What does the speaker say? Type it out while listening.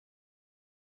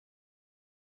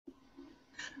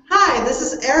Hi, this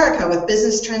is Erica with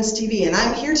Business Trends TV, and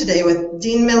I'm here today with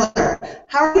Dean Miller.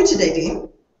 How are you today, Dean?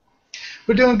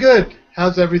 We're doing good.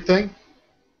 How's everything?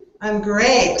 I'm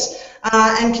great.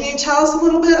 And can you tell us a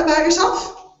little bit about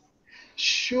yourself?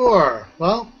 Sure.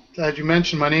 Well, as you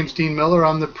mentioned, my name's Dean Miller.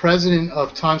 I'm the president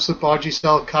of Time Slip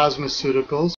RG-Cell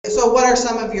Cosmeceuticals. So what are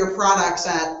some of your products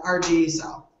at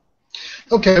RGCell?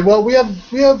 Okay, well, we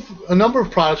have a number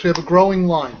of products. We have a growing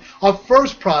line. Our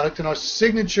first product and our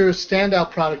signature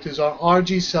standout product is our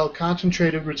RGCell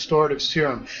Concentrated Restorative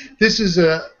Serum. This is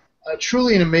a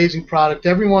truly an amazing product.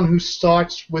 Everyone who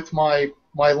starts with my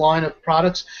line of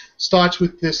products starts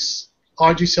with this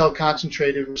RGCell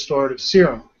Concentrated Restorative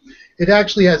Serum. It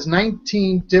actually has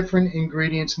 19 different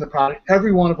ingredients in the product,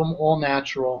 every one of them all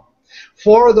natural.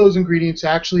 4 of those ingredients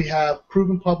actually have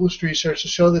proven published research to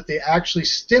show that they actually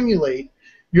stimulate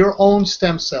your own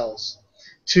stem cells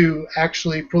to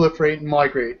actually proliferate and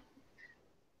migrate.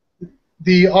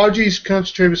 The RG's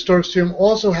Concentrated Restorative Serum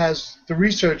also has the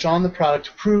research on the product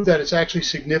to prove that it's actually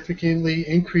significantly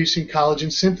increasing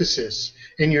collagen synthesis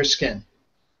in your skin.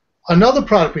 Another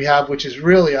product we have, which is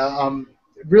really I'm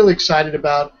really excited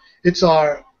about, it's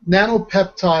our nano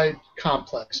peptide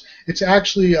complex. It's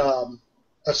actually a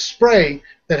spray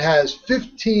that has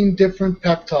 15 different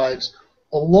peptides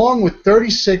along with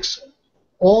 36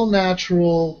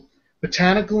 all-natural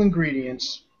botanical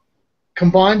ingredients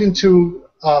combined into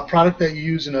a product that you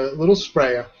use in a little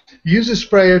sprayer. You use a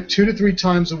sprayer 2 to 3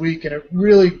 times a week, and it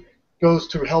really goes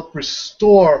to help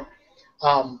restore.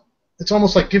 It's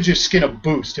almost like gives your skin a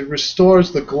boost. It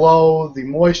restores the glow, the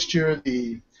moisture,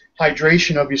 the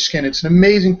hydration of your skin. It's an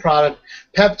amazing product.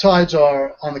 Peptides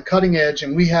are on the cutting edge,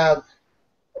 and we have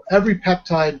every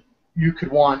peptide you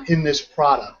could want in this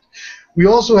product. We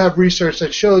also have research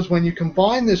that shows when you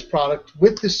combine this product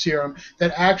with the serum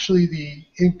that actually the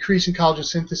increase in collagen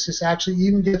synthesis actually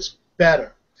even gets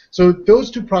better. So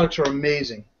those 2 products are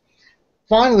amazing.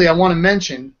 Finally, I want to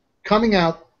mention, coming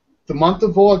out the month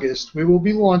of August, we will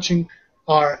be launching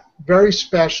our very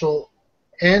special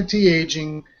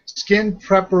anti-aging skin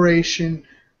preparation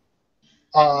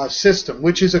system,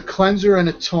 which is a cleanser and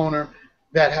a toner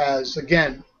that has,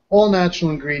 again, all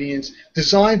natural ingredients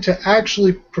designed to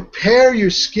actually prepare your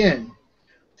skin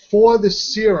for the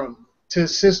serum to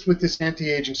assist with this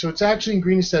anti-aging. So it's actually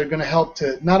ingredients that are going to help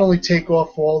to not only take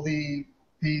off all the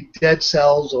dead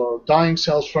cells or dying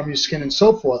cells from your skin and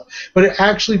so forth, but it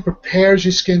actually prepares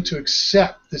your skin to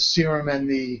accept the serum and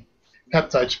the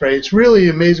peptide spray. It's really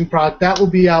an amazing product. That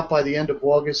will be out by the end of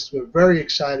August. We're very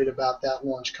excited about that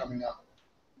launch coming up.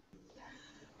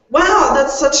 Wow,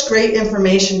 that's such great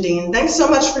information, Dean. Thanks so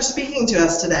much for speaking to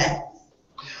us today.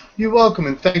 You're welcome,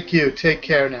 and thank you. Take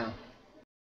care now.